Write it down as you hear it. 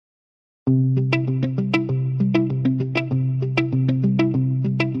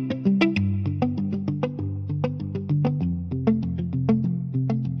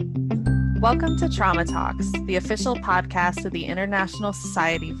Welcome to Trauma Talks, the official podcast of the International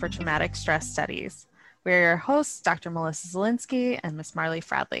Society for Traumatic Stress Studies. We're your hosts, Dr. Melissa Zielinski and Ms. Marley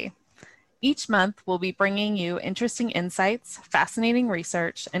Fradley. Each month, we'll be bringing you interesting insights, fascinating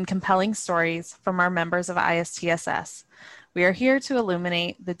research, and compelling stories from our members of ISTSS. We are here to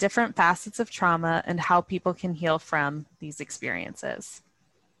illuminate the different facets of trauma and how people can heal from these experiences.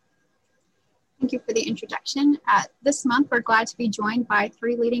 Thank you for the introduction. This month, we're glad to be joined by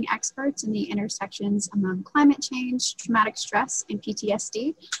three leading experts in the intersections among climate change, traumatic stress, and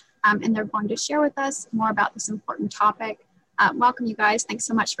PTSD. And they're going to share with us more about this important topic. Welcome, you guys. Thanks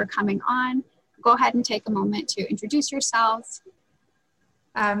so much for coming on. Go ahead and take a moment to introduce yourselves.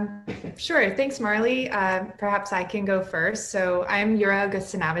 Sure. Thanks, Marley. Perhaps I can go first. So I'm Yura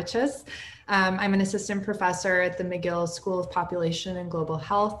Gustinavichus. I'm an assistant professor at the McGill School of Population and Global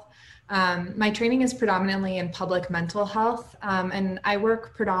Health. My training is predominantly in public mental health, and I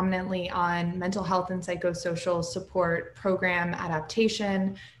work predominantly on mental health and psychosocial support program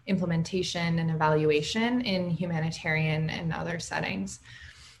adaptation, implementation, and evaluation in humanitarian and other settings.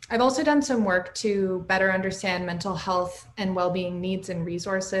 I've also done some work to better understand mental health and well-being needs and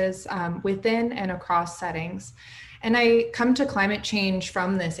resources within and across settings. And I come to climate change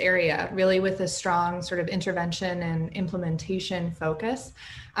from this area, really with a strong sort of intervention and implementation focus.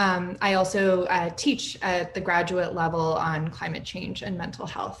 I also teach at the graduate level on climate change and mental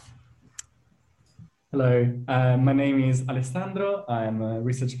health. Hello, my name is Alessandro. I'm a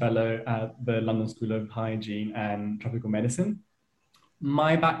research fellow at the London School of Hygiene and Tropical Medicine.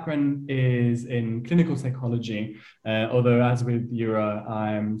 My background is in clinical psychology, although as with Yura,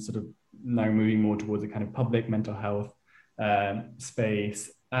 I'm sort of now moving more towards a kind of public mental health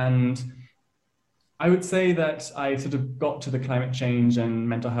space. And I would say that I sort of got to the climate change and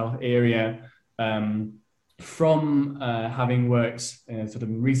mental health area from having worked sort of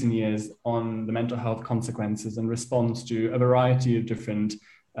in recent years on the mental health consequences and response to a variety of different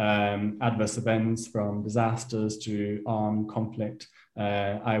adverse events, from disasters to armed conflict.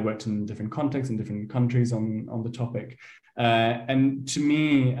 I worked in different contexts in different countries on the topic. And to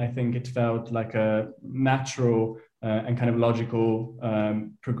me, I think it felt like a natural and kind of logical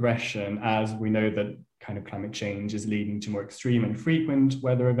progression, as we know that kind of climate change is leading to more extreme and frequent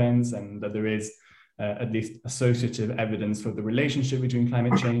weather events, and that there is at least associative evidence for the relationship between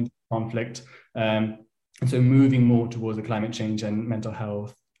climate change and conflict. And so moving more towards the climate change and mental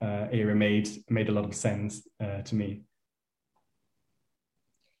health area made a lot of sense to me.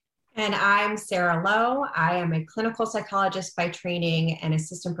 And I'm Sarah Lowe. I am a clinical psychologist by training and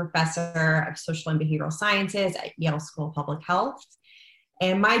assistant professor of social and behavioral sciences at Yale School of Public Health.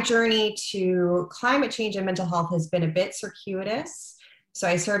 And my journey to climate change and mental health has been a bit circuitous. So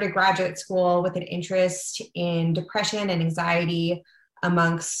I started graduate school with an interest in depression and anxiety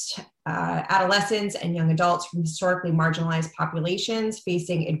amongst adolescents and young adults from historically marginalized populations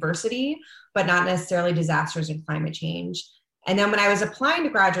facing adversity, but not necessarily disasters and climate change. And then when I was applying to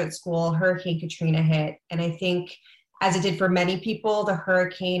graduate school, Hurricane Katrina hit. And I think, as it did for many people, the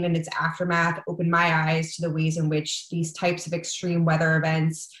hurricane and its aftermath opened my eyes to the ways in which these types of extreme weather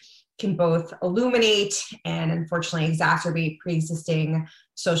events can both illuminate and unfortunately exacerbate pre-existing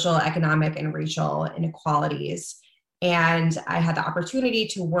social, economic, and racial inequalities. And I had the opportunity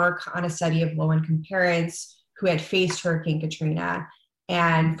to work on a study of low-income parents who had faced Hurricane Katrina.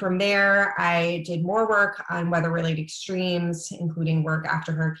 And from there, I did more work on weather-related extremes, including work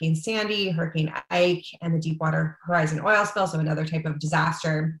after Hurricane Sandy, Hurricane Ike, and the Deepwater Horizon oil spill, so another type of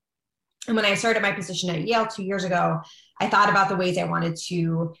disaster. And when I started my position at Yale 2 years ago, I thought about the ways I wanted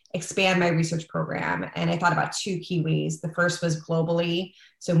to expand my research program. And I thought about two key ways. The first was globally,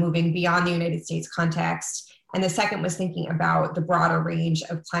 so moving beyond the United States context. And the second was thinking about the broader range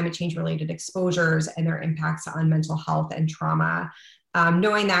of climate change-related exposures and their impacts on mental health and trauma.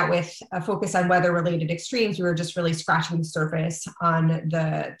 Knowing that with a focus on weather-related extremes, we were just really scratching the surface on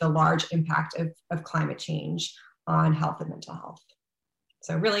the large impact of climate change on health and mental health.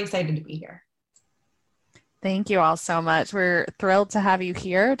 So really excited to be here. Thank you all so much. We're thrilled to have you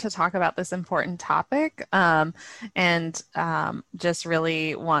here to talk about this important topic, and just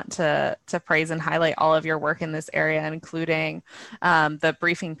really want to praise and highlight all of your work in this area, including the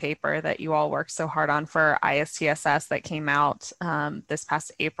briefing paper that you all worked so hard on for ISTSS that came out this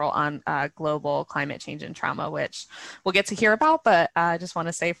past April on global climate change and trauma, which we'll get to hear about, but I just want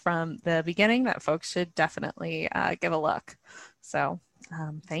to say from the beginning that folks should definitely give a look. So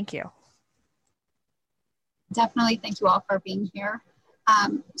thank you. Definitely. Thank you all for being here.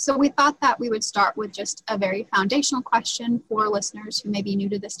 So we thought that we would start with just a very foundational question for listeners who may be new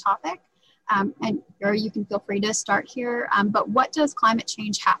to this topic. or you can feel free to start here. But what does climate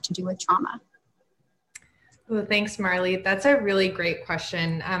change have to do with trauma? Well, thanks, Marley. That's a really great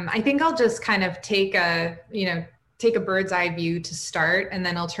question. I think I'll just kind of take a bird's eye view to start, and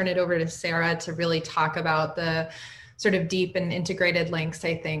then I'll turn it over to Sarah to really talk about the sort of deep and integrated links,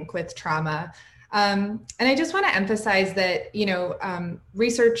 I think, with trauma. And I just want to emphasize that,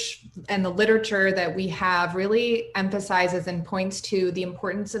 research and the literature that we have really emphasizes and points to the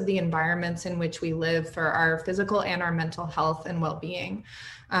importance of the environments in which we live for our physical and our mental health and well-being.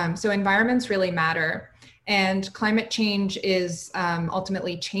 So environments really matter. And climate change is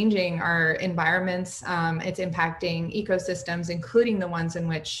ultimately changing our environments. It's impacting ecosystems, including the ones in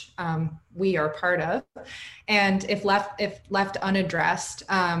which we are part of. And if left unaddressed,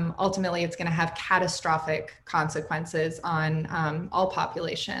 ultimately it's going to have catastrophic consequences on all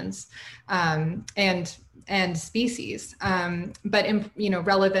populations and species. But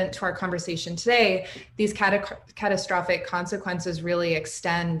relevant to our conversation today, these catastrophic consequences really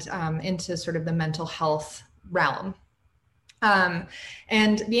extend into sort of the mental health realm.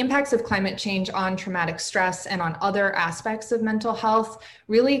 And the impacts of climate change on traumatic stress and on other aspects of mental health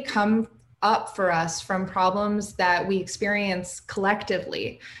really come up for us from problems that we experience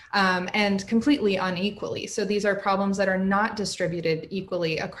collectively and completely unequally. So these are problems that are not distributed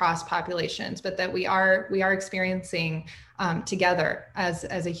equally across populations, but that we are experiencing together as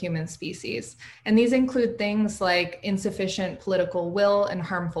a human species. And these include things like insufficient political will and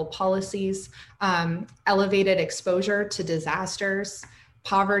harmful policies, elevated exposure to disasters,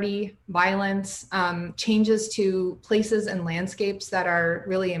 poverty, violence, changes to places and landscapes that are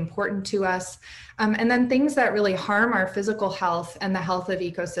really important to us, and then things that really harm our physical health and the health of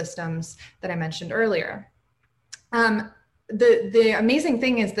ecosystems that I mentioned earlier. The amazing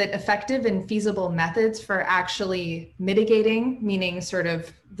thing is that effective and feasible methods for actually mitigating, meaning sort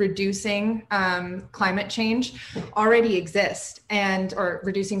of reducing climate change, already exist, or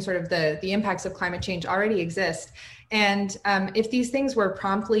reducing sort of the impacts of climate change already exist. And if these things were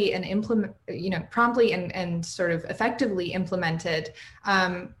promptly and sort of effectively implemented,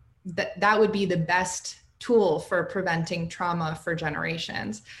 that would be the best tool for preventing trauma for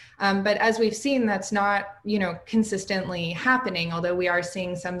generations. But as we've seen, that's not, consistently happening, although we are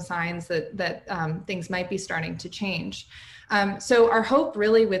seeing some signs that things might be starting to change. So our hope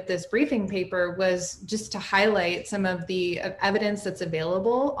really with this briefing paper was just to highlight some of the evidence that's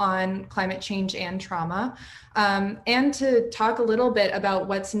available on climate change and trauma, and to talk a little bit about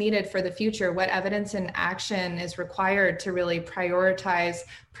what's needed for the future, what evidence and action is required to really prioritize,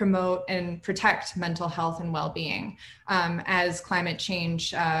 promote, and protect mental health and well-being as climate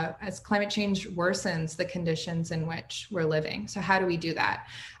change worsens the conditions in which we're living. So how do we do that?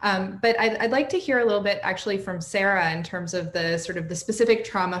 But I'd like to hear a little bit actually from Sarah in terms of the sort of the specific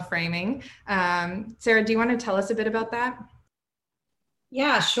trauma framing. Sarah, do you want to tell us a bit about that?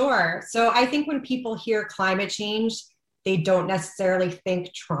 Yeah, sure. So I think when people hear climate change, they don't necessarily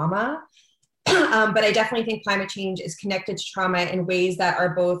think trauma, but I definitely think climate change is connected to trauma in ways that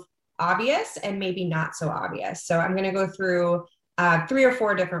are both obvious and maybe not so obvious. So I'm going to go through 3 or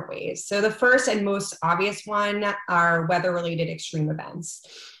 4 different ways. So the first and most obvious one are weather-related extreme events.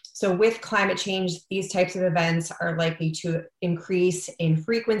 So with climate change, these types of events are likely to increase in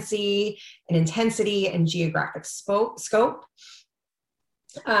frequency and intensity and geographic scope.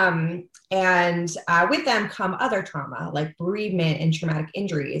 With them come other trauma like bereavement and traumatic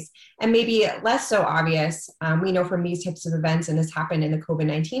injuries. And maybe less so obvious, we know from these types of events, and this happened in the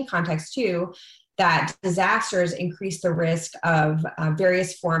COVID-19 context too, that disasters increase the risk of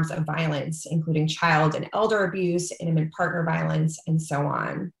various forms of violence, including child and elder abuse, intimate partner violence, and so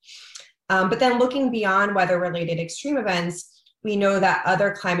on. But then looking beyond weather-related extreme events, we know that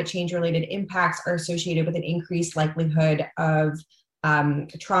other climate change-related impacts are associated with an increased likelihood of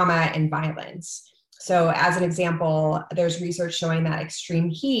trauma and violence. So as an example, there's research showing that extreme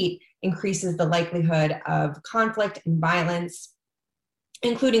heat increases the likelihood of conflict and violence,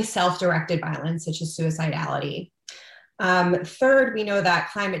 including self-directed violence, such as suicidality. Third, we know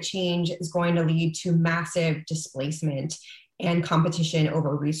that climate change is going to lead to massive displacement and competition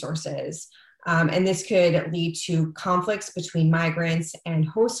over resources. And this could lead to conflicts between migrants and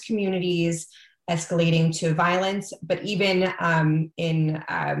host communities, escalating to violence, but even in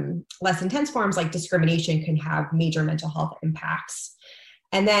less intense forms like discrimination can have major mental health impacts.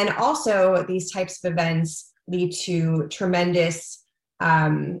 And then also these types of events lead to tremendous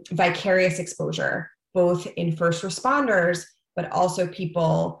vicarious exposure, both in first responders, but also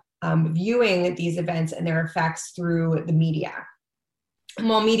people viewing these events and their effects through the media. And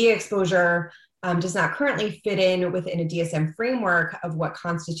while media exposure does not currently fit in within a DSM framework of what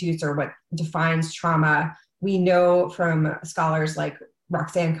constitutes or what defines trauma. We know from scholars like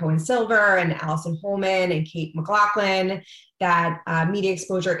Roxanne Cohen-Silver and Allison Holman and Kate McLaughlin that media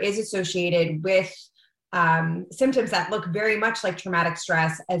exposure is associated with symptoms that look very much like traumatic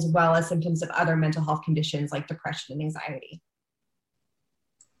stress, as well as symptoms of other mental health conditions like depression and anxiety.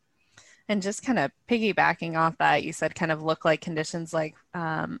 And just kind of piggybacking off that, you said kind of look like conditions like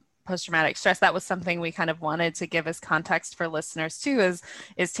post-traumatic stress. That was something we kind of wanted to give as context for listeners too,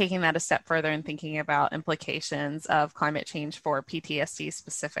 is taking that a step further and thinking about implications of climate change for PTSD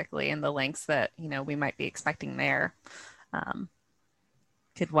specifically and the links that, you know, we might be expecting there.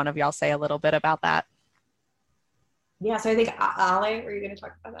 Could one of y'all say a little bit about that? Yeah, so I think, Ale, were you going to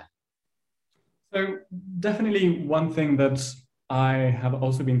talk about that? So definitely one thing that I have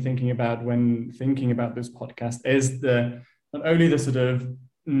also been thinking about when thinking about this podcast is not only the sort of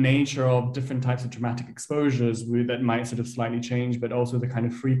nature of different types of traumatic exposures that might sort of slightly change, but also the kind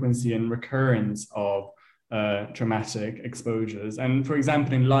of frequency and recurrence of traumatic exposures. And for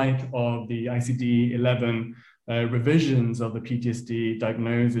example, in light of the ICD-11 revisions of the PTSD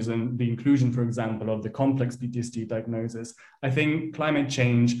diagnosis and the inclusion, for example, of the complex PTSD diagnosis, I think climate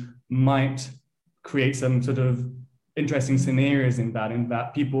change might create some sort of interesting scenarios in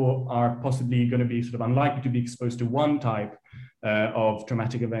that people are possibly going to be sort of unlikely to be exposed to one type of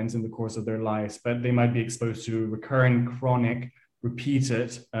traumatic events in the course of their lives, but they might be exposed to recurrent, chronic,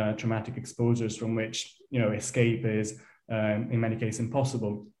 repeated traumatic exposures from which, you know, escape is in many cases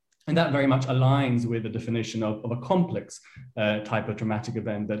impossible. And that very much aligns with the definition of a complex type of traumatic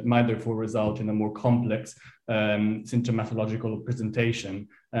event that might therefore result in a more complex symptomatological presentation.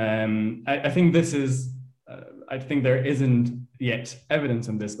 I think this is, I think there isn't yet evidence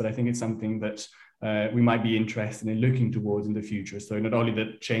on this, but I think it's something that we might be interested in looking towards in the future. So not only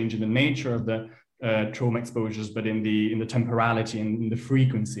the change in the nature of the trauma exposures, but in the temporality and in the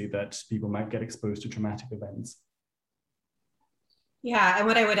frequency that people might get exposed to traumatic events. Yeah, and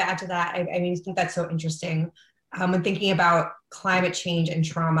what I would add to that, I mean, I think that's so interesting. When thinking about climate change and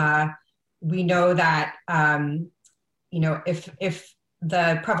trauma, we know that, you know, if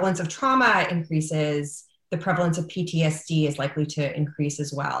the prevalence of trauma increases, the prevalence of PTSD is likely to increase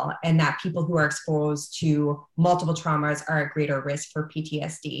as well, and that people who are exposed to multiple traumas are at greater risk for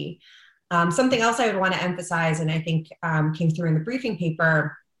PTSD. Something else I would want to emphasize, and I think came through in the briefing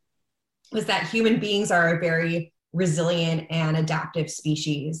paper, was that human beings are a very resilient and adaptive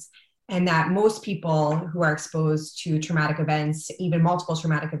species, and that most people who are exposed to traumatic events, even multiple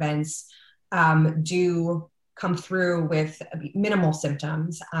traumatic events, do come through with minimal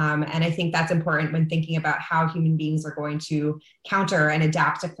symptoms. And I think that's important when thinking about how human beings are going to counter and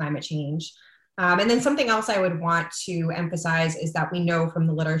adapt to climate change. And then something else I would want to emphasize is that we know from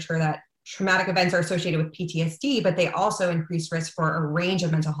the literature that traumatic events are associated with PTSD, but they also increase risk for a range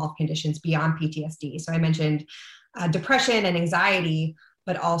of mental health conditions beyond PTSD. So I mentioned depression and anxiety,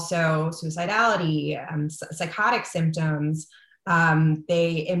 but also suicidality, psychotic symptoms.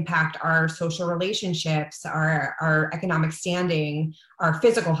 They impact our social relationships, our economic standing, our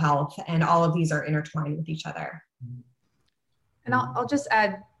physical health, and all of these are intertwined with each other. And I'll just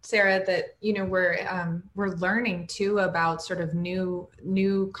add, Sarah, that, you know, we're learning too about sort of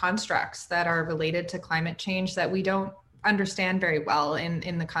new constructs that are related to climate change that we don't understand very well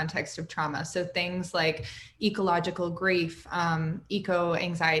in the context of trauma. So things like ecological grief,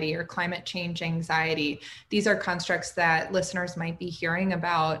 eco-anxiety, or climate change anxiety. These are constructs that listeners might be hearing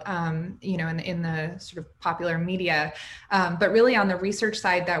about, you know, in the sort of popular media, but really on the research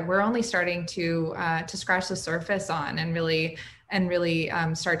side that we're only starting to scratch the surface on and really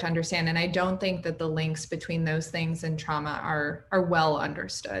start to understand. And I don't think that the links between those things and trauma are well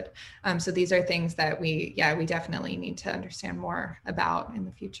understood. So these are things that we definitely need to understand more about in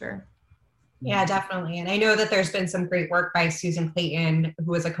the future. Yeah, definitely. And I know that there's been some great work by Susan Clayton,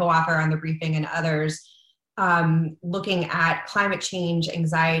 who was a co-author on the briefing, and others, looking at climate change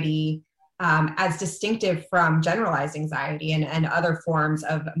anxiety as distinctive from generalized anxiety and other forms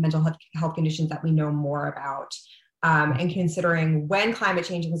of mental health conditions that we know more about. And considering when climate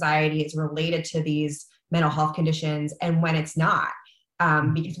change anxiety is related to these mental health conditions and when it's not,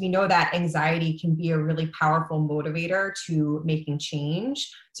 because we know that anxiety can be a really powerful motivator to making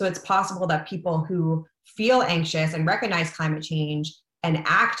change. So it's possible that people who feel anxious and recognize climate change and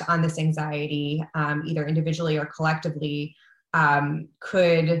act on this anxiety, either individually or collectively,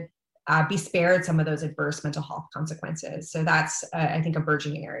 could be spared some of those adverse mental health consequences. So that's, I think, a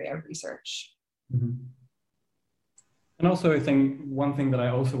burgeoning area of research. Mm-hmm. And also, I think one thing that I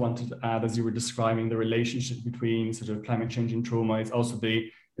also wanted to add as you were describing the relationship between sort of climate change and trauma is also the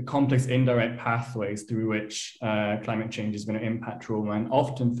the complex indirect pathways through which climate change is going to impact trauma, and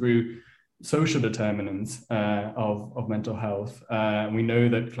often through social determinants of mental health. We know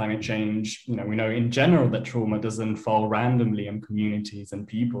that climate change, we know in general that trauma doesn't fall randomly on communities and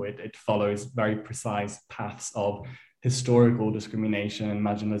people. It follows very precise paths of historical discrimination and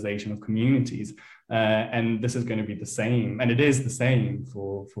marginalization of communities. And this is going to be the same, and it is the same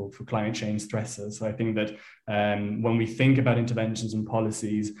for climate change stressors. So I think that when we think about interventions and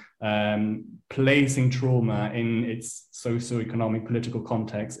policies, placing trauma in its socioeconomic political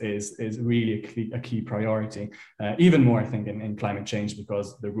context is really a key priority. Even more, I think, in climate change,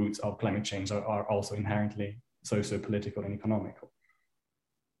 because the roots of climate change are also inherently socio-political and economical.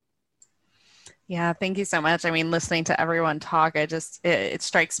 Yeah, thank you so much. I mean, listening to everyone talk, it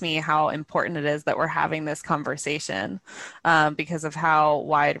strikes me how important it is that we're having this conversation because of how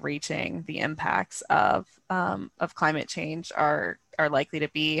wide-reaching the impacts of climate change are likely to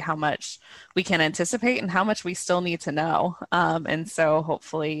be, how much we can anticipate and how much we still need to know. And so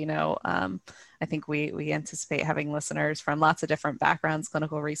hopefully, I think we anticipate having listeners from lots of different backgrounds,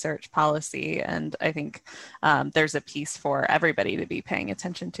 clinical research, policy, and I think there's a piece for everybody to be paying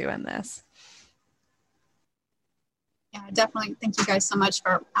attention to in this. Yeah, definitely. Thank you guys so much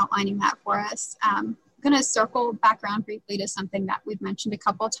for outlining that for us. I'm going to circle back around briefly to something that we've mentioned a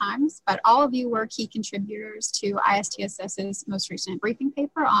couple of times, but all of you were key contributors to ISTSS's most recent briefing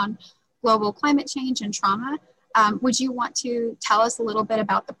paper on global climate change and trauma. Would you want to tell us a little bit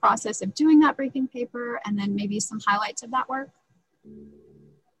about the process of doing that briefing paper and then maybe some highlights of that work?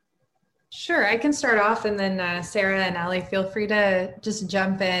 Sure, I can start off, and then Sarah and Ali, feel free to just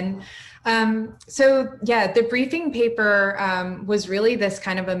jump in. So yeah, the briefing paper was really this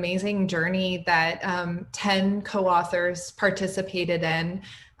kind of amazing journey that 10 co-authors participated in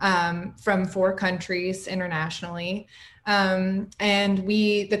from 4 countries internationally. And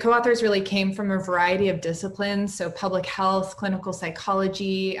the co-authors really came from a variety of disciplines, so public health, clinical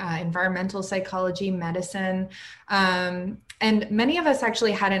psychology, environmental psychology, medicine, and many of us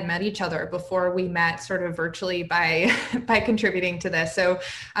actually hadn't met each other before we met sort of virtually by contributing to this. So,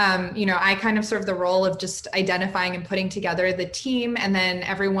 I kind of served the role of just identifying and putting together the team, and then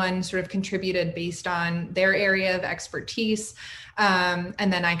everyone sort of contributed based on their area of expertise.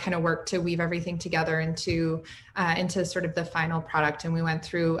 And then I kind of worked to weave everything together into sort of the final product. And we went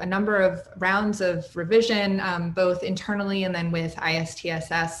through a number of rounds of revision, both internally and then with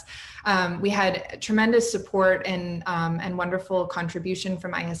ISTSS. We had tremendous support and wonderful contribution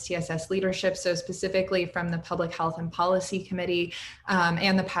from ISTSS leadership, so specifically from the Public Health and Policy Committee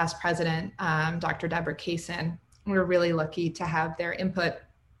and the past president, Dr. Deborah Kaysen. We're really lucky to have their input.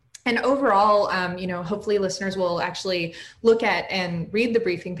 And overall, hopefully listeners will actually look at and read the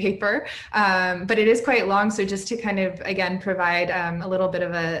briefing paper, but it is quite long. So just to kind of, again, provide a little bit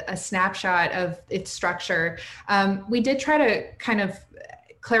of a snapshot of its structure, we did try to kind of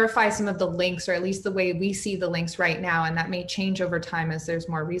clarify some of the links, or at least the way we see the links right now, and that may change over time as there's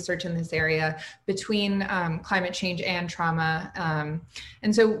more research in this area, between climate change and trauma.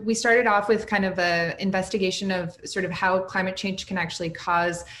 And so we started off with kind of an investigation of sort of how climate change can actually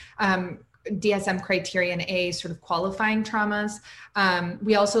cause DSM criterion A sort of qualifying traumas.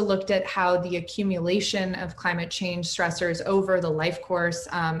 We also looked at how the accumulation of climate change stressors over the life course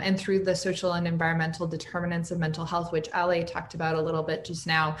and through the social and environmental determinants of mental health, which Ali talked about a little bit just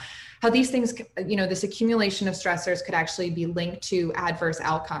now, how these things, this accumulation of stressors could actually be linked to adverse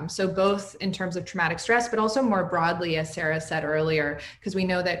outcomes. So both in terms of traumatic stress, but also more broadly, as Sarah said earlier, because we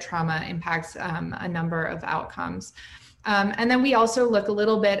know that trauma impacts a number of outcomes. And then we also look a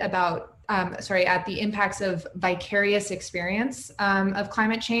little bit about at the impacts of vicarious experience of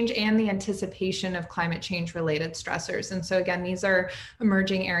climate change and the anticipation of climate change related stressors. And so again, these are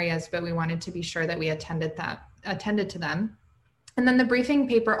emerging areas, but we wanted to be sure that we attended to them. And then the briefing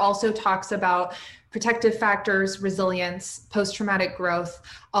paper also talks about protective factors, resilience, post-traumatic growth,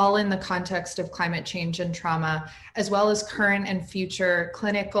 all in the context of climate change and trauma, as well as current and future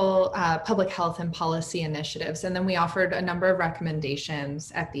clinical, public health and policy initiatives. And then we offered a number of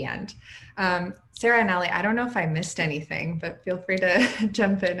recommendations at the end. Sarah and Ali, I don't know if I missed anything, but feel free to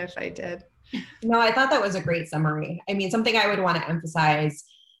jump in if I did. No, I thought that was a great summary. I mean, something I would want to emphasize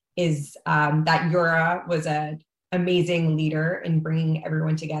is that Yura was an amazing leader in bringing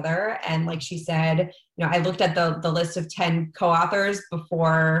everyone together. And like she said, I looked at the list of 10 co-authors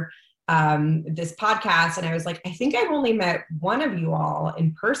before this podcast, and I was like, I think I've only met one of you all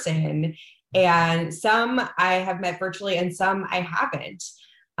in person, and some I have met virtually and some I haven't.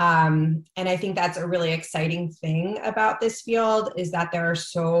 And I think that's a really exciting thing about this field, is that there are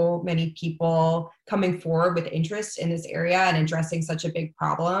so many people coming forward with interest in this area and addressing such a big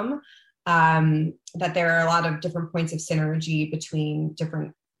problem, that there are a lot of different points of synergy between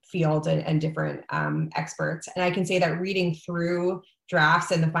different fields and different experts. And I can say that reading through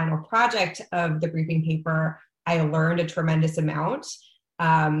drafts and the final project of the briefing paper, I learned a tremendous amount,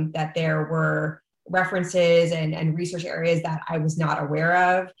 that there were references and research areas that I was not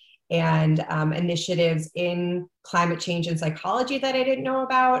aware of, and initiatives in climate change and psychology that I didn't know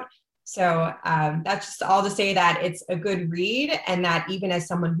about. So that's just all to say that it's a good read, and that even as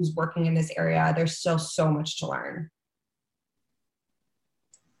someone who's working in this area, there's still so much to learn.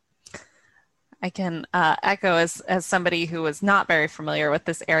 I can echo as somebody who was not very familiar with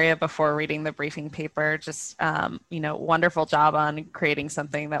this area before reading the briefing paper, just, wonderful job on creating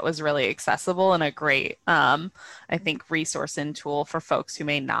something that was really accessible and a great, I think, resource and tool for folks who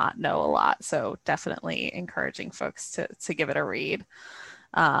may not know a lot. So definitely encouraging folks to give it a read.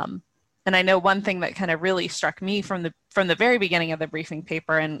 And I know one thing that kind of really struck me from the very beginning of the briefing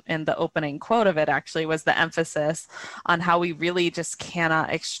paper, and the opening quote of it actually, was the emphasis on how we really just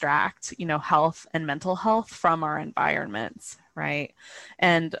cannot extract, health and mental health from our environments, right?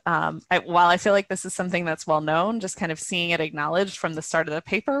 And while I feel like this is something that's well known, just kind of seeing it acknowledged from the start of the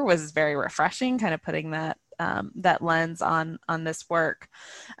paper was very refreshing, kind of putting that lens on this work.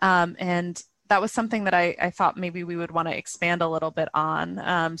 And that was something that I thought maybe we would want to expand a little bit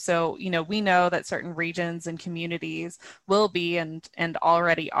on. So, we know that certain regions and communities will be and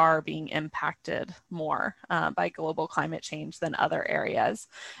already are being impacted more by global climate change than other areas.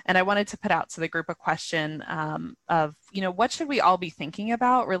 And I wanted to put out to the group a question of, what should we all be thinking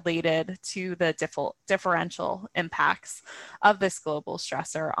about related to the differential impacts of this global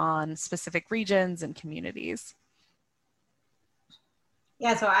stressor on specific regions and communities?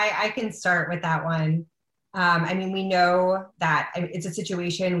 Yeah, so I can start with that one. We know that it's a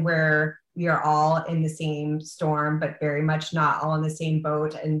situation where we are all in the same storm, but very much not all in the same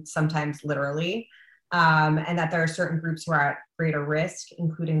boat, and sometimes literally. And that there are certain groups who are at greater risk,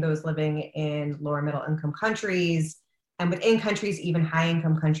 including those living in lower middle income countries, and within countries, even high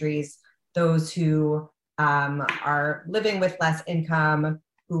income countries, those who are living with less income,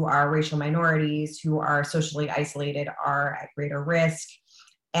 who are racial minorities, who are socially isolated, are at greater risk.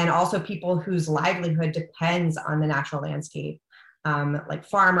 And also people whose livelihood depends on the natural landscape, like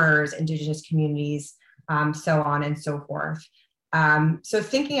farmers, indigenous communities, so on and so forth. So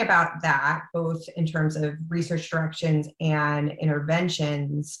thinking about that, both in terms of research directions and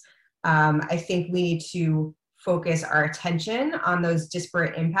interventions, I think we need to focus our attention on those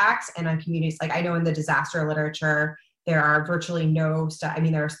disparate impacts and on communities. Like, I know in the disaster literature, there are virtually no,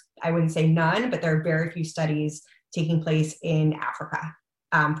 I wouldn't say none, but there are very few studies taking place in Africa,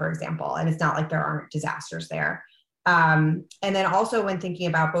 for example, and it's not like there aren't disasters there. And then also when thinking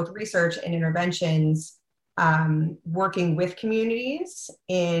about both research and interventions, working with communities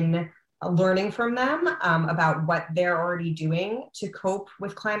in learning from them about what they're already doing to cope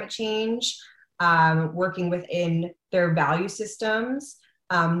with climate change, working within their value systems,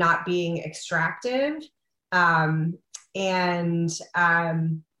 not being extractive,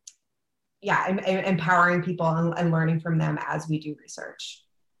 empowering people and learning from them as we do research.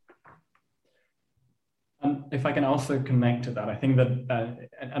 If I can also connect to that, I think that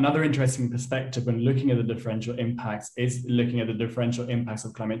another interesting perspective when looking at the differential impacts is looking at the differential impacts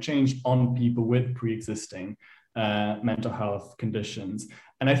of climate change on people with pre-existing mental health conditions.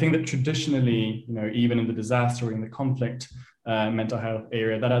 And I think that traditionally, even in the disaster or in the conflict mental health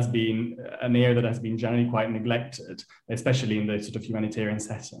area, that has been an area that has been generally quite neglected, especially in the sort of humanitarian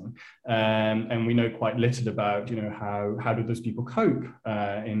setting. And we know quite little about, how do those people cope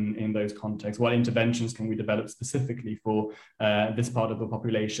in those contexts? What interventions can we develop specifically for this part of the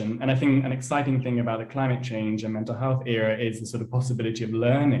population? And I think an exciting thing about the climate change and mental health era is the sort of possibility of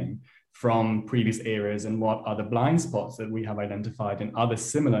learning from previous areas and what are the blind spots that we have identified in other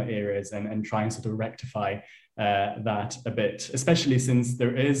similar areas, and try and sort of rectify that a bit, especially since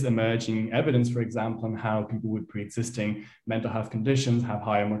there is emerging evidence, for example, on how people with pre-existing mental health conditions have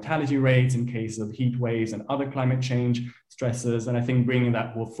higher mortality rates in cases of heat waves and other climate change stresses. And I think bringing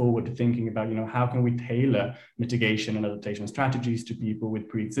that forward to thinking about, how can we tailor mitigation and adaptation strategies to people with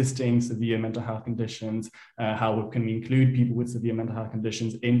pre-existing severe mental health conditions? How can we include people with severe mental health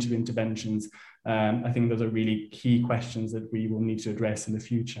conditions into interventions? I think those are really key questions that we will need to address in the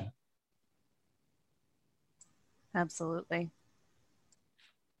future. Absolutely.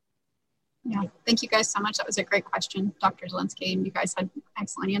 Yeah, thank you guys so much. That was a great question, Dr. Zielinski, and you guys had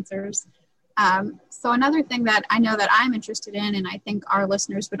excellent answers. So another thing that I know that I'm interested in, and I think our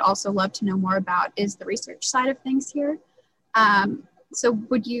listeners would also love to know more about, is the research side of things here. So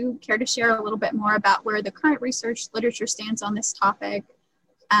would you care to share a little bit more about where the current research literature stands on this topic?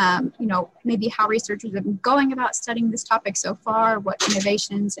 Maybe how researchers have been going about studying this topic so far, what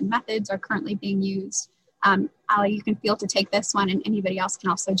innovations and methods are currently being used. Ali, you can feel to take this one, and anybody else can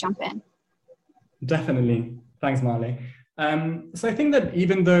also jump in. Definitely. Thanks, Marley. So I think that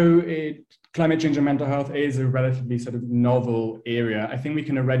even though climate change and mental health is a relatively sort of novel area, I think we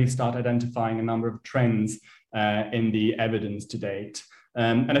can already start identifying a number of trends in the evidence to date.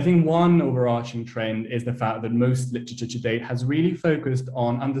 And I think one overarching trend is the fact that most literature to date has really focused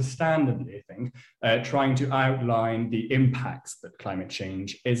on, understandably, I think, trying to outline the impacts that climate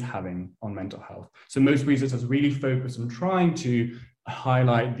change is having on mental health. So most research has really focused on trying to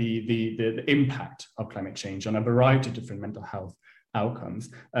highlight the impact of climate change on a variety of different mental health outcomes.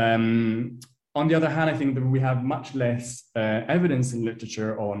 On the other hand, I think that we have much less evidence in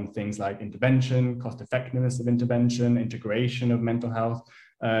literature on things like intervention, cost effectiveness of intervention, integration of mental health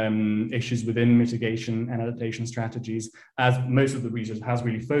issues within mitigation and adaptation strategies, as most of the research has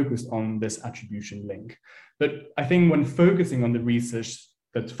really focused on this attribution link. But I think when focusing on the research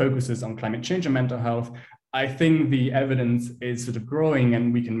that focuses on climate change and mental health, I think the evidence is sort of growing,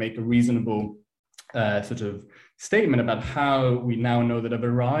 and we can make a reasonable sort of statement about how we now know that a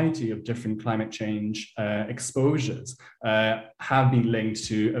variety of different climate change exposures have been linked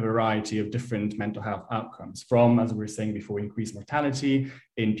to a variety of different mental health outcomes, from, as we were saying before, increased mortality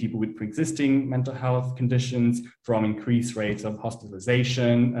in people with pre-existing mental health conditions, from increased rates of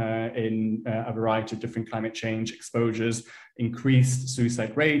hospitalization in a variety of different climate change exposures, increased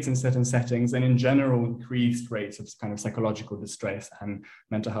suicide rates in certain settings, and in general, increased rates of kind of psychological distress and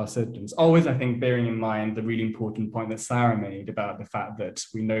mental health symptoms. Always, I think, bearing in mind the really important point that Sarah made about the fact that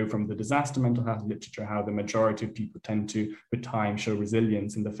we know from the disaster mental health literature how the majority of people tend to, with time, show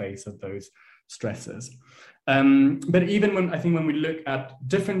resilience in the face of those stresses. But even when we look at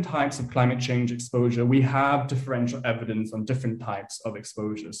different types of climate change exposure, we have differential evidence on different types of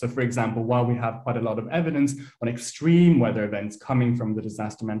exposure. So for example, while we have quite a lot of evidence on extreme weather events coming from the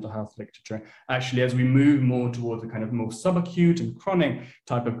disaster mental health literature, actually, as we move more towards a kind of more subacute and chronic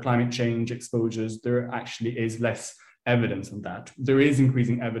type of climate change exposures, there actually is less evidence on that. There is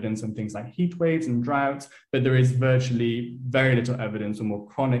increasing evidence on things like heat waves and droughts, but there is virtually very little evidence on more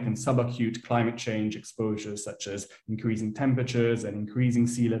chronic and subacute climate change exposures, such as increasing temperatures and increasing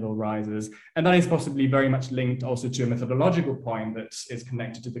sea level rises. And that is possibly very much linked also to a methodological point that is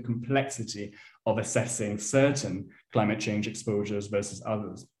connected to the complexity of assessing certain climate change exposures versus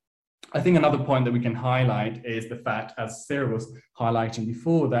others. I think another point that we can highlight is the fact, as Sarah was highlighting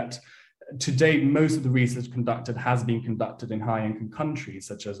before, that to date, most of the research conducted has been conducted in high-income countries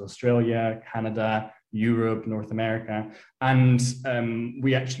such as Australia, Canada, Europe, North America, and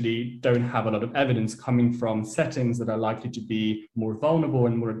we actually don't have a lot of evidence coming from settings that are likely to be more vulnerable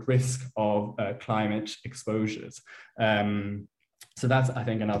and more at risk of climate exposures. So that's, I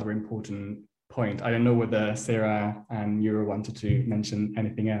think, another important point. I don't know whether Sarah and Yura wanted to mention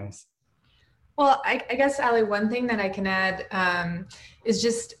anything else. Well, I guess, Ali, one thing that I can add is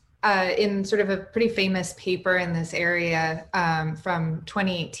just in sort of a pretty famous paper in this area from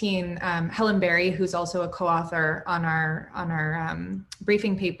 2018, Helen Berry, who's also a co-author on our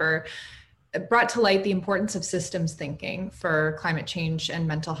briefing paper, brought to light the importance of systems thinking for climate change and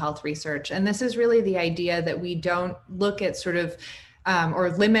mental health research. And this is really the idea that we don't look at sort of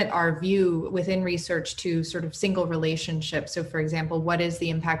or limit our view within research to sort of single relationships. So for example, what is the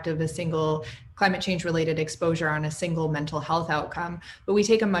impact of a single climate change related exposure on a single mental health outcome? But we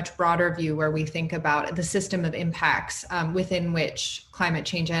take a much broader view where we think about the system of impacts within which climate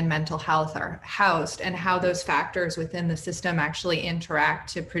change and mental health are housed, and how those factors within the system actually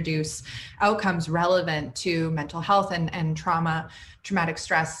interact to produce outcomes relevant to mental health and traumatic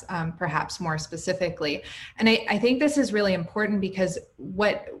stress, perhaps more specifically. And I think this is really important because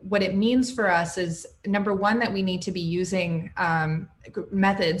what it means for us is, number one, that we need to be using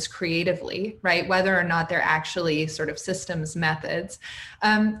methods creatively, right? Whether or not they're actually sort of systems methods.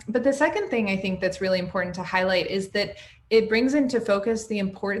 But the second thing I think that's really important to highlight is that it brings into focus the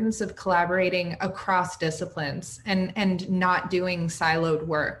importance of collaborating across disciplines and not doing siloed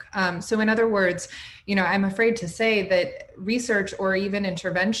work. So in other words, I'm afraid to say that research or even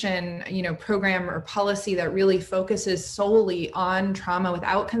intervention, program or policy that really focuses solely on trauma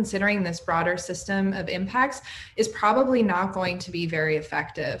without considering this broader system of impacts is probably not going to be very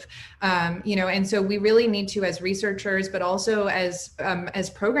effective. And so we really need to, as researchers, but also as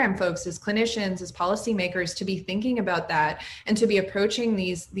program folks, as clinicians, as policymakers, to be thinking about that that, and to be approaching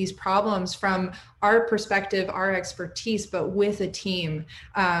these problems from our perspective, our expertise, but with a team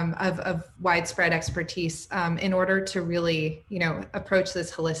of widespread expertise in order to really, approach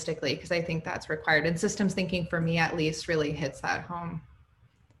this holistically, because I think that's required. And systems thinking, for me at least, really hits that home.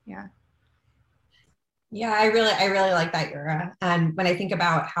 Yeah. Yeah, I really like that, Yura. And when I think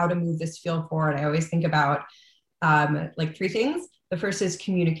about how to move this field forward, I always think about like three things. The first is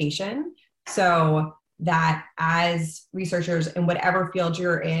communication. So that as researchers in whatever field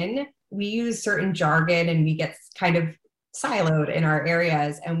you're in, we use certain jargon and we get kind of siloed in our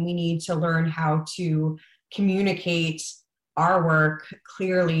areas, and we need to learn how to communicate our work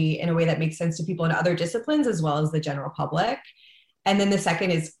clearly in a way that makes sense to people in other disciplines as well as the general public. And then the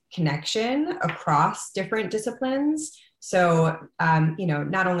second is connection across different disciplines. So,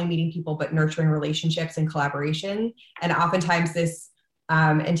 not only meeting people, but nurturing relationships and collaboration. And oftentimes this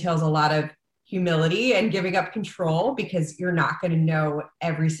entails a lot of humility and giving up control, because you're not going to know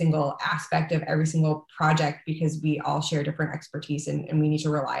every single aspect of every single project, because we all share different expertise, and we need to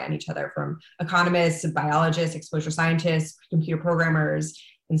rely on each other, from economists, biologists, exposure scientists, computer programmers,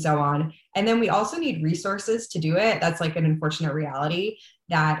 and so on. And then we also need resources to do it. That's like an unfortunate reality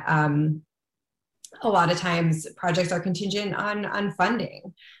that a lot of times projects are contingent on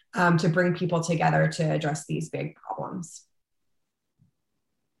funding to bring people together to address these big problems.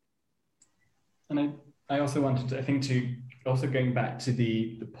 And I also wanted to, I think, to also going back to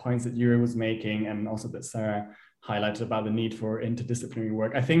the points that Yura was making, and also that Sarah highlighted about the need for interdisciplinary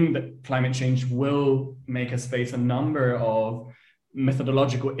work. I think that climate change will make us face a number of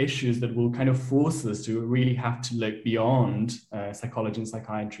methodological issues that will kind of force us to really have to look beyond psychology and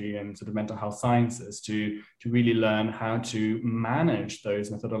psychiatry and sort of mental health sciences to really learn how to manage those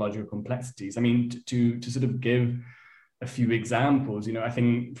methodological complexities. I mean, to sort of give a few examples, I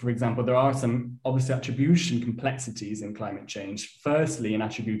think, for example, there are some obviously attribution complexities in climate change. Firstly, in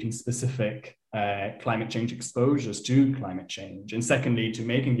attributing specific climate change exposures to climate change. And secondly, to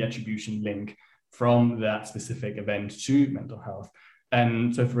making the attribution link from that specific event to mental health.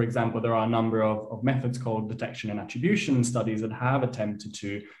 And so, for example, there are a number of methods called detection and attribution studies that have attempted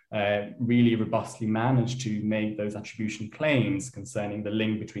to really robustly manage to make those attribution claims concerning the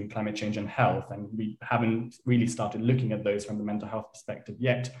link between climate change and health. And we haven't really started looking at those from the mental health perspective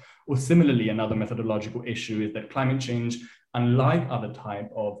yet. Or similarly, another methodological issue is that climate change, unlike other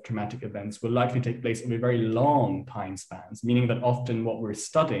type of traumatic events, will likely take place over very long time spans, meaning that often what we're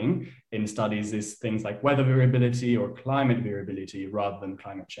studying in studies is things like weather variability or climate variability rather than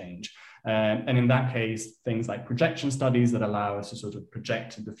climate change. And in that case, things like projection studies that allow us to sort of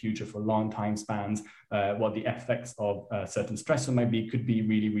project in the future for long time spans what the effects of a certain stressor might be could be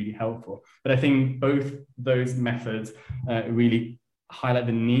really, really helpful. But I think both those methods really highlight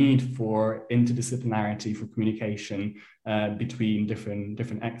the need for interdisciplinarity, for communication between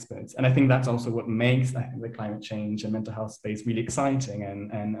different experts. And I think that's also what makes, I think, the climate change and mental health space really exciting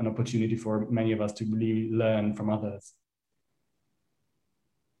and an opportunity for many of us to really learn from others.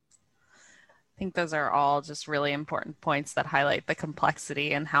 I think those are all just really important points that highlight the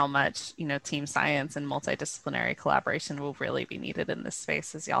complexity and how much, team science and multidisciplinary collaboration will really be needed in this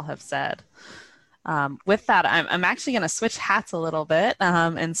space, as y'all have said. With that, I'm actually going to switch hats a little bit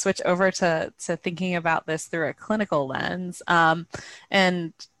and switch over to thinking about this through a clinical lens.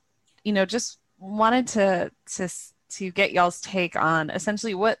 And, just wanted to get y'all's take on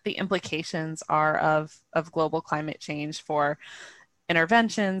essentially what the implications are of global climate change for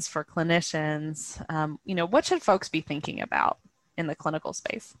interventions, for clinicians. What should folks be thinking about in the clinical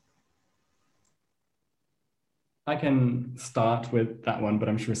space? I can start with that one, but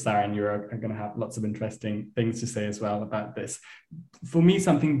I'm sure Sarah and you are going to have lots of interesting things to say as well about this. For me,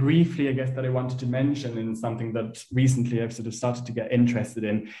 something briefly, I guess, that I wanted to mention, and something that recently I've sort of started to get interested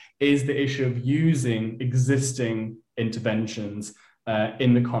in, is the issue of using existing interventions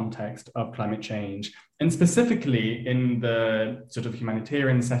in the context of climate change. And specifically in the sort of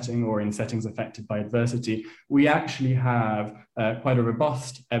humanitarian setting or in settings affected by adversity, we actually have quite a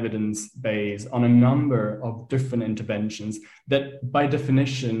robust evidence base on a number of different interventions that by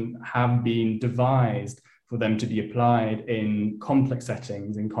definition have been devised for them to be applied in complex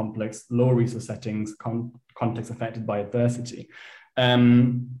settings, in complex low resource settings, contexts affected by adversity.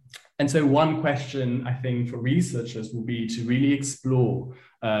 And so one question, I think, for researchers will be to really explore,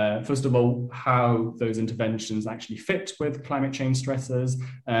 first of all, how those interventions actually fit with climate change stressors.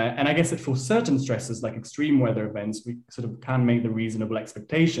 And I guess that for certain stressors, like extreme weather events, we sort of can make the reasonable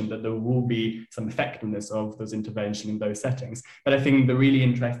expectation that there will be some effectiveness of those interventions in those settings. But I think the really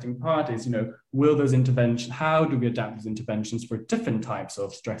interesting part is, will those interventions, how do we adapt those interventions for different types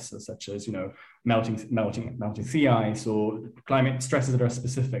of stressors, such as, melting sea ice or climate stresses that are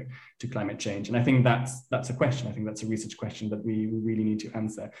specific to climate change. And I think that's a question. I think that's a research question that we really need to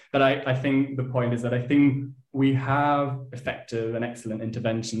answer. But I think the point is that I think we have effective and excellent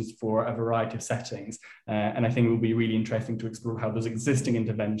interventions for a variety of settings. And I think it will be really interesting to explore how those existing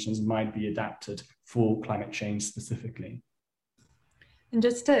interventions might be adapted for climate change specifically. And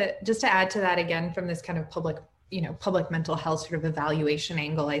just to add to that again, from this kind of public mental health sort of evaluation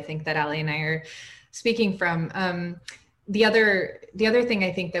angle, I think that Ali and I are speaking from. The other thing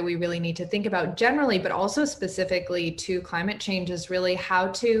I think that we really need to think about generally, but also specifically to climate change, is really how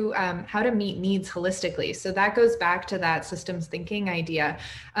to meet needs holistically. So that goes back to that systems thinking idea.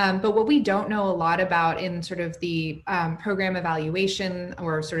 But what we don't know a lot about in sort of the program evaluation,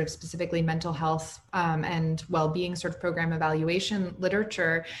 or sort of specifically mental health and well-being sort of program evaluation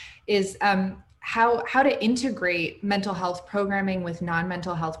literature, is how to integrate mental health programming with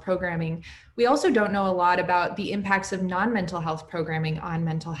non-mental health programming. We also don't know a lot about the impacts of non-mental health programming on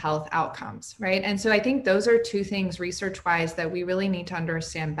mental health outcomes, right? And so I think those are two things research-wise that we really need to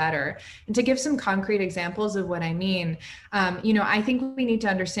understand better. And to give some concrete examples of what I mean, I think we need to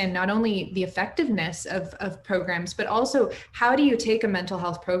understand not only the effectiveness of programs, but also how do you take a mental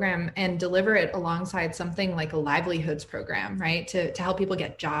health program and deliver it alongside something like a livelihoods program, right? To help people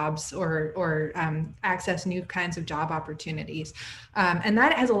get jobs or access new kinds of job opportunities. And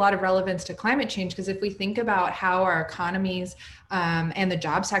that has a lot of relevance to climate change, because if we think about how our economies and the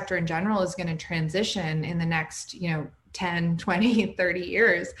job sector in general is going to transition in the next, 10, 20, 30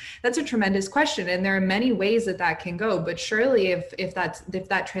 years, that's a tremendous question. And there are many ways that can go, but surely if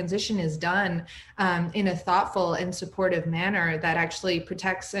that transition is done in a thoughtful and supportive manner that actually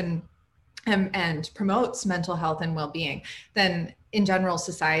protects and promotes mental health and well-being, then in general,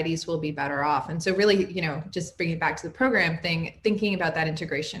 societies will be better off. And so really, just bringing it back to the program thing, thinking about that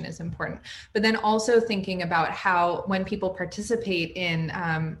integration is important. But then also thinking about how, when people participate in,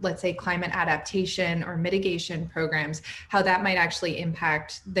 let's say, climate adaptation or mitigation programs, how that might actually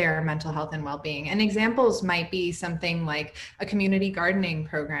impact their mental health and well-being. And examples might be something like a community gardening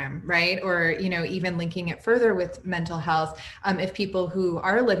program, right? Or, even linking it further with mental health. If people who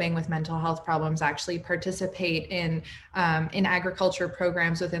are living with mental health problems actually participate in agriculture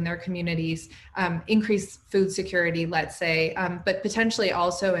programs within their communities, increase food security, let's say, but potentially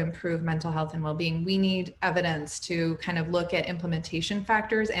also improve mental health and well-being. We need evidence to kind of look at implementation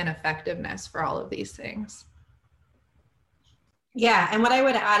factors and effectiveness for all of these things. Yeah, and what I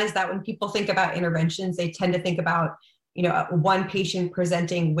would add is that when people think about interventions, they tend to think about, one patient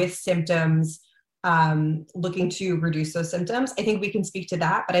presenting with symptoms, looking to reduce those symptoms. I think we can speak to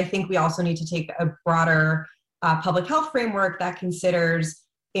that, but I think we also need to take a broader public health framework that considers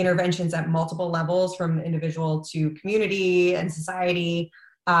interventions at multiple levels, from individual to community and society,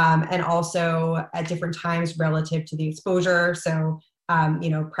 and also at different times relative to the exposure. So,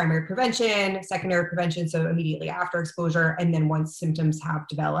 primary prevention, secondary prevention, so immediately after exposure, and then once symptoms have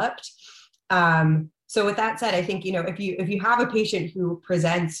developed. So with that said, I think, if you have a patient who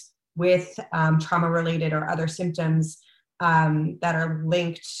presents with trauma-related or other symptoms that are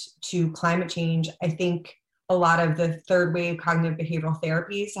linked to climate change, I think a lot of the third wave cognitive behavioral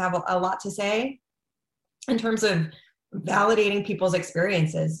therapies have a lot to say in terms of validating people's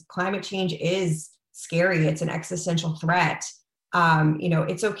experiences. Climate change is scary. It's an existential threat.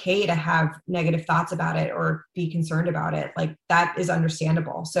 It's okay to have negative thoughts about it or be concerned about it. Like, that is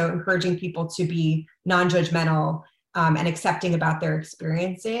understandable. So encouraging people to be non-judgmental and accepting about their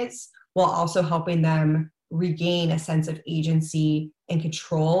experiences, while also helping them regain a sense of agency and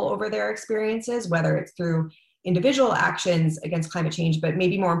control over their experiences, whether it's through individual actions against climate change, but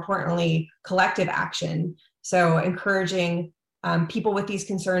maybe more importantly, collective action. So encouraging people with these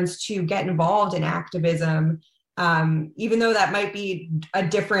concerns to get involved in activism, even though that might be a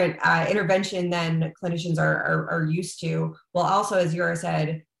different intervention than clinicians are used to, while also, as Yura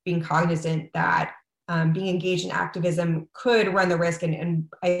said, being cognizant that being engaged in activism could run the risk, and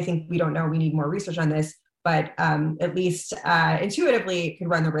I think we don't know, we need more research on this, but at least intuitively it could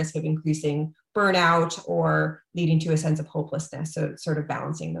run the risk of increasing burnout or leading to a sense of hopelessness. So sort of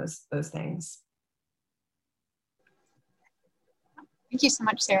balancing those things. Thank you so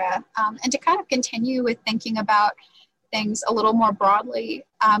much, Sarah. And to kind of continue with thinking about things a little more broadly,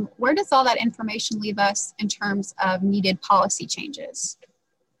 where does all that information leave us in terms of needed policy changes?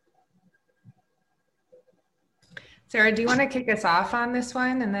 Sarah, do you want to kick us off on this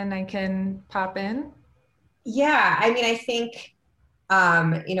one, and then I can pop in? Yeah, I mean, I think,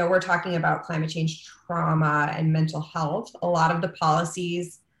 we're talking about climate change trauma and mental health. A lot of the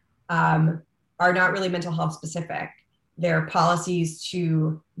policies are not really mental health specific. there are policies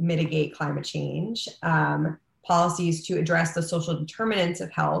to mitigate climate change, policies to address the social determinants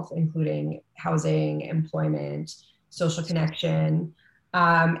of health, including housing, employment, social connection,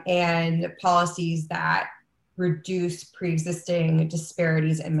 and policies that reduce pre-existing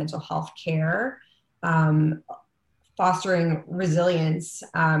disparities in mental health care, fostering resilience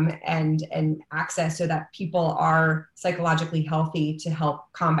and access so that people are psychologically healthy to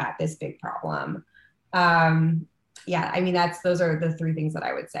help combat this big problem. Yeah, I mean, those are the three things that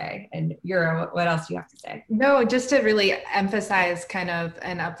I would say. And Yura, what else do you have to say? No, just to really emphasize kind of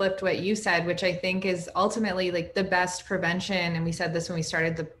and uplift what you said, which I think is ultimately like the best prevention. And we said this when we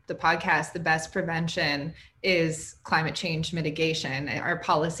started the podcast, the best prevention is climate change mitigation, are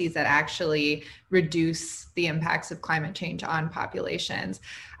policies that actually reduce the impacts of climate change on populations.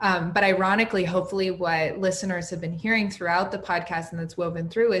 But ironically, hopefully what listeners have been hearing throughout the podcast and that's woven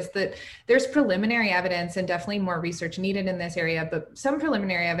through is that there's preliminary evidence and definitely more research needed in this area, but some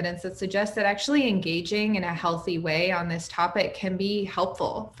preliminary evidence that suggests that actually engaging in a healthy way on this topic can be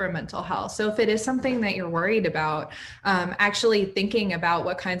helpful for mental health. So if it is something that you're worried about, actually thinking about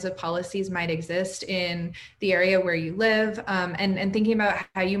what kinds of policies might exist in the area where you live, and thinking about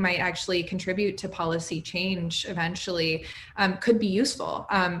how you might actually contribute to policy change eventually could be useful.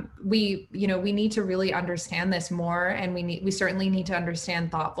 We need to really understand this more, and we certainly need to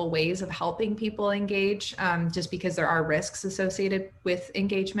understand thoughtful ways of helping people engage, just because there are risks associated with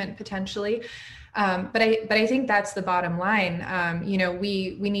engagement potentially. But I think that's the bottom line.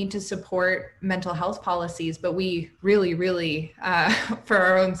 We need to support mental health policies, but we really, for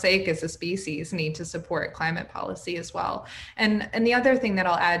our own sake as a species, need to support climate policy as well. And the other thing that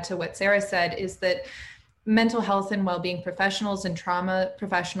I'll add to what Sarah said is that mental health and well-being professionals and trauma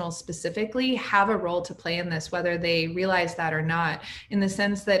professionals specifically have a role to play in this, whether they realize that or not, in the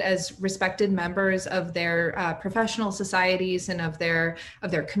sense that as respected members of their professional societies and of their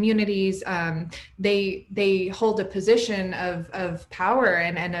communities, they hold a position of power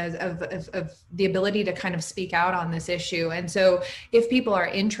and of the ability to kind of speak out on this issue. And so if people are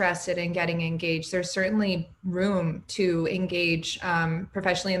interested in getting engaged, there's certainly room to engage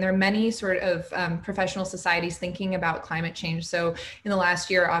professionally. And there are many sort of professional societies thinking about climate change. So in the last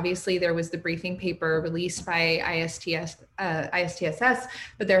year, obviously there was the briefing paper released by ISTSS,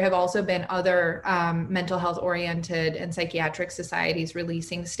 but there have also been other mental health oriented and psychiatric societies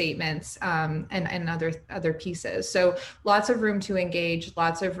releasing statements and other pieces. So lots of room to engage,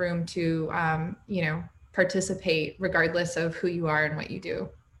 lots of room to participate regardless of who you are and what you do.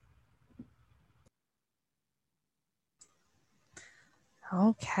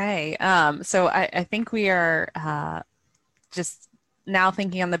 Okay, so I think we are just now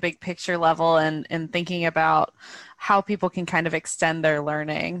thinking on the big picture level and thinking about how people can kind of extend their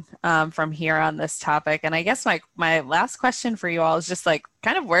learning from here on this topic. And I guess my last question for you all is just like,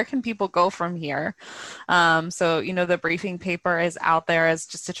 kind of where can people go from here? So, the briefing paper is out there as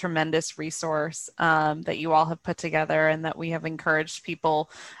just a tremendous resource that you all have put together and that we have encouraged people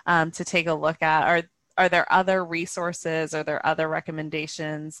to take a look at. Are there other resources? Are there other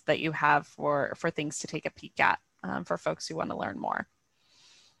recommendations that you have for things to take a peek at for folks who want to learn more?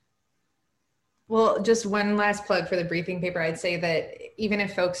 Well, just one last plug for the briefing paper. I'd say that even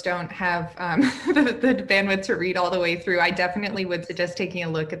if folks don't have the bandwidth to read all the way through, I definitely would suggest taking a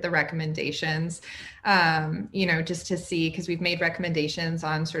look at the recommendations, just to see, because we've made recommendations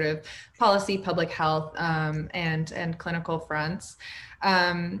on sort of policy, public health, and clinical fronts.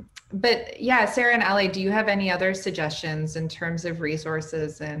 But yeah, Sarah and Ali, do you have any other suggestions in terms of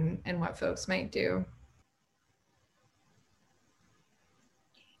resources and what folks might do?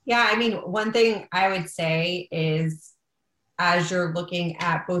 Yeah, I mean, one thing I would say is, as you're looking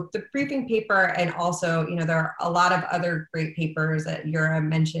at both the briefing paper and also, there are a lot of other great papers that Yura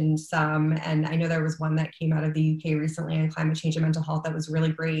mentioned some, and I know there was one that came out of the UK recently on climate change and mental health that was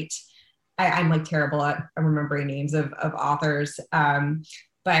really great. I'm like terrible at remembering names of authors,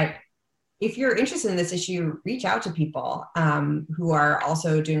 but if you're interested in this issue, reach out to people who are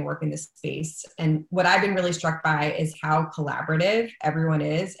also doing work in this space. And what I've been really struck by is how collaborative everyone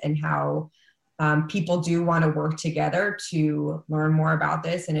is and how people do want to work together to learn more about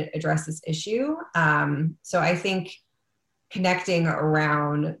this and address this issue. So I think connecting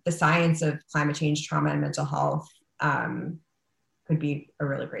around the science of climate change, trauma, and mental health could be a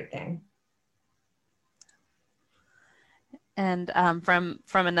really great thing. And from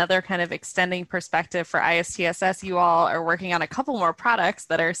another kind of extending perspective for ISTSS, you all are working on a couple more products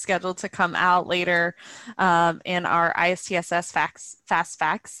that are scheduled to come out later in our ISTSS Fast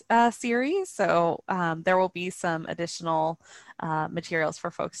Facts series. So there will be some additional materials for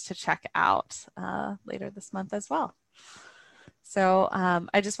folks to check out later this month as well. So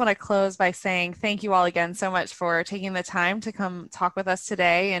I just want to close by saying thank you all again so much for taking the time to come talk with us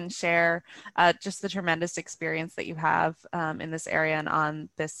today and share just the tremendous experience that you have in this area and on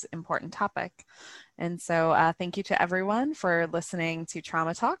this important topic. And so thank you to everyone for listening to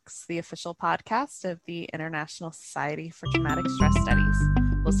Trauma Talks, the official podcast of the International Society for Traumatic Stress Studies.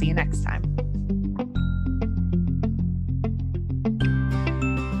 We'll see you next time.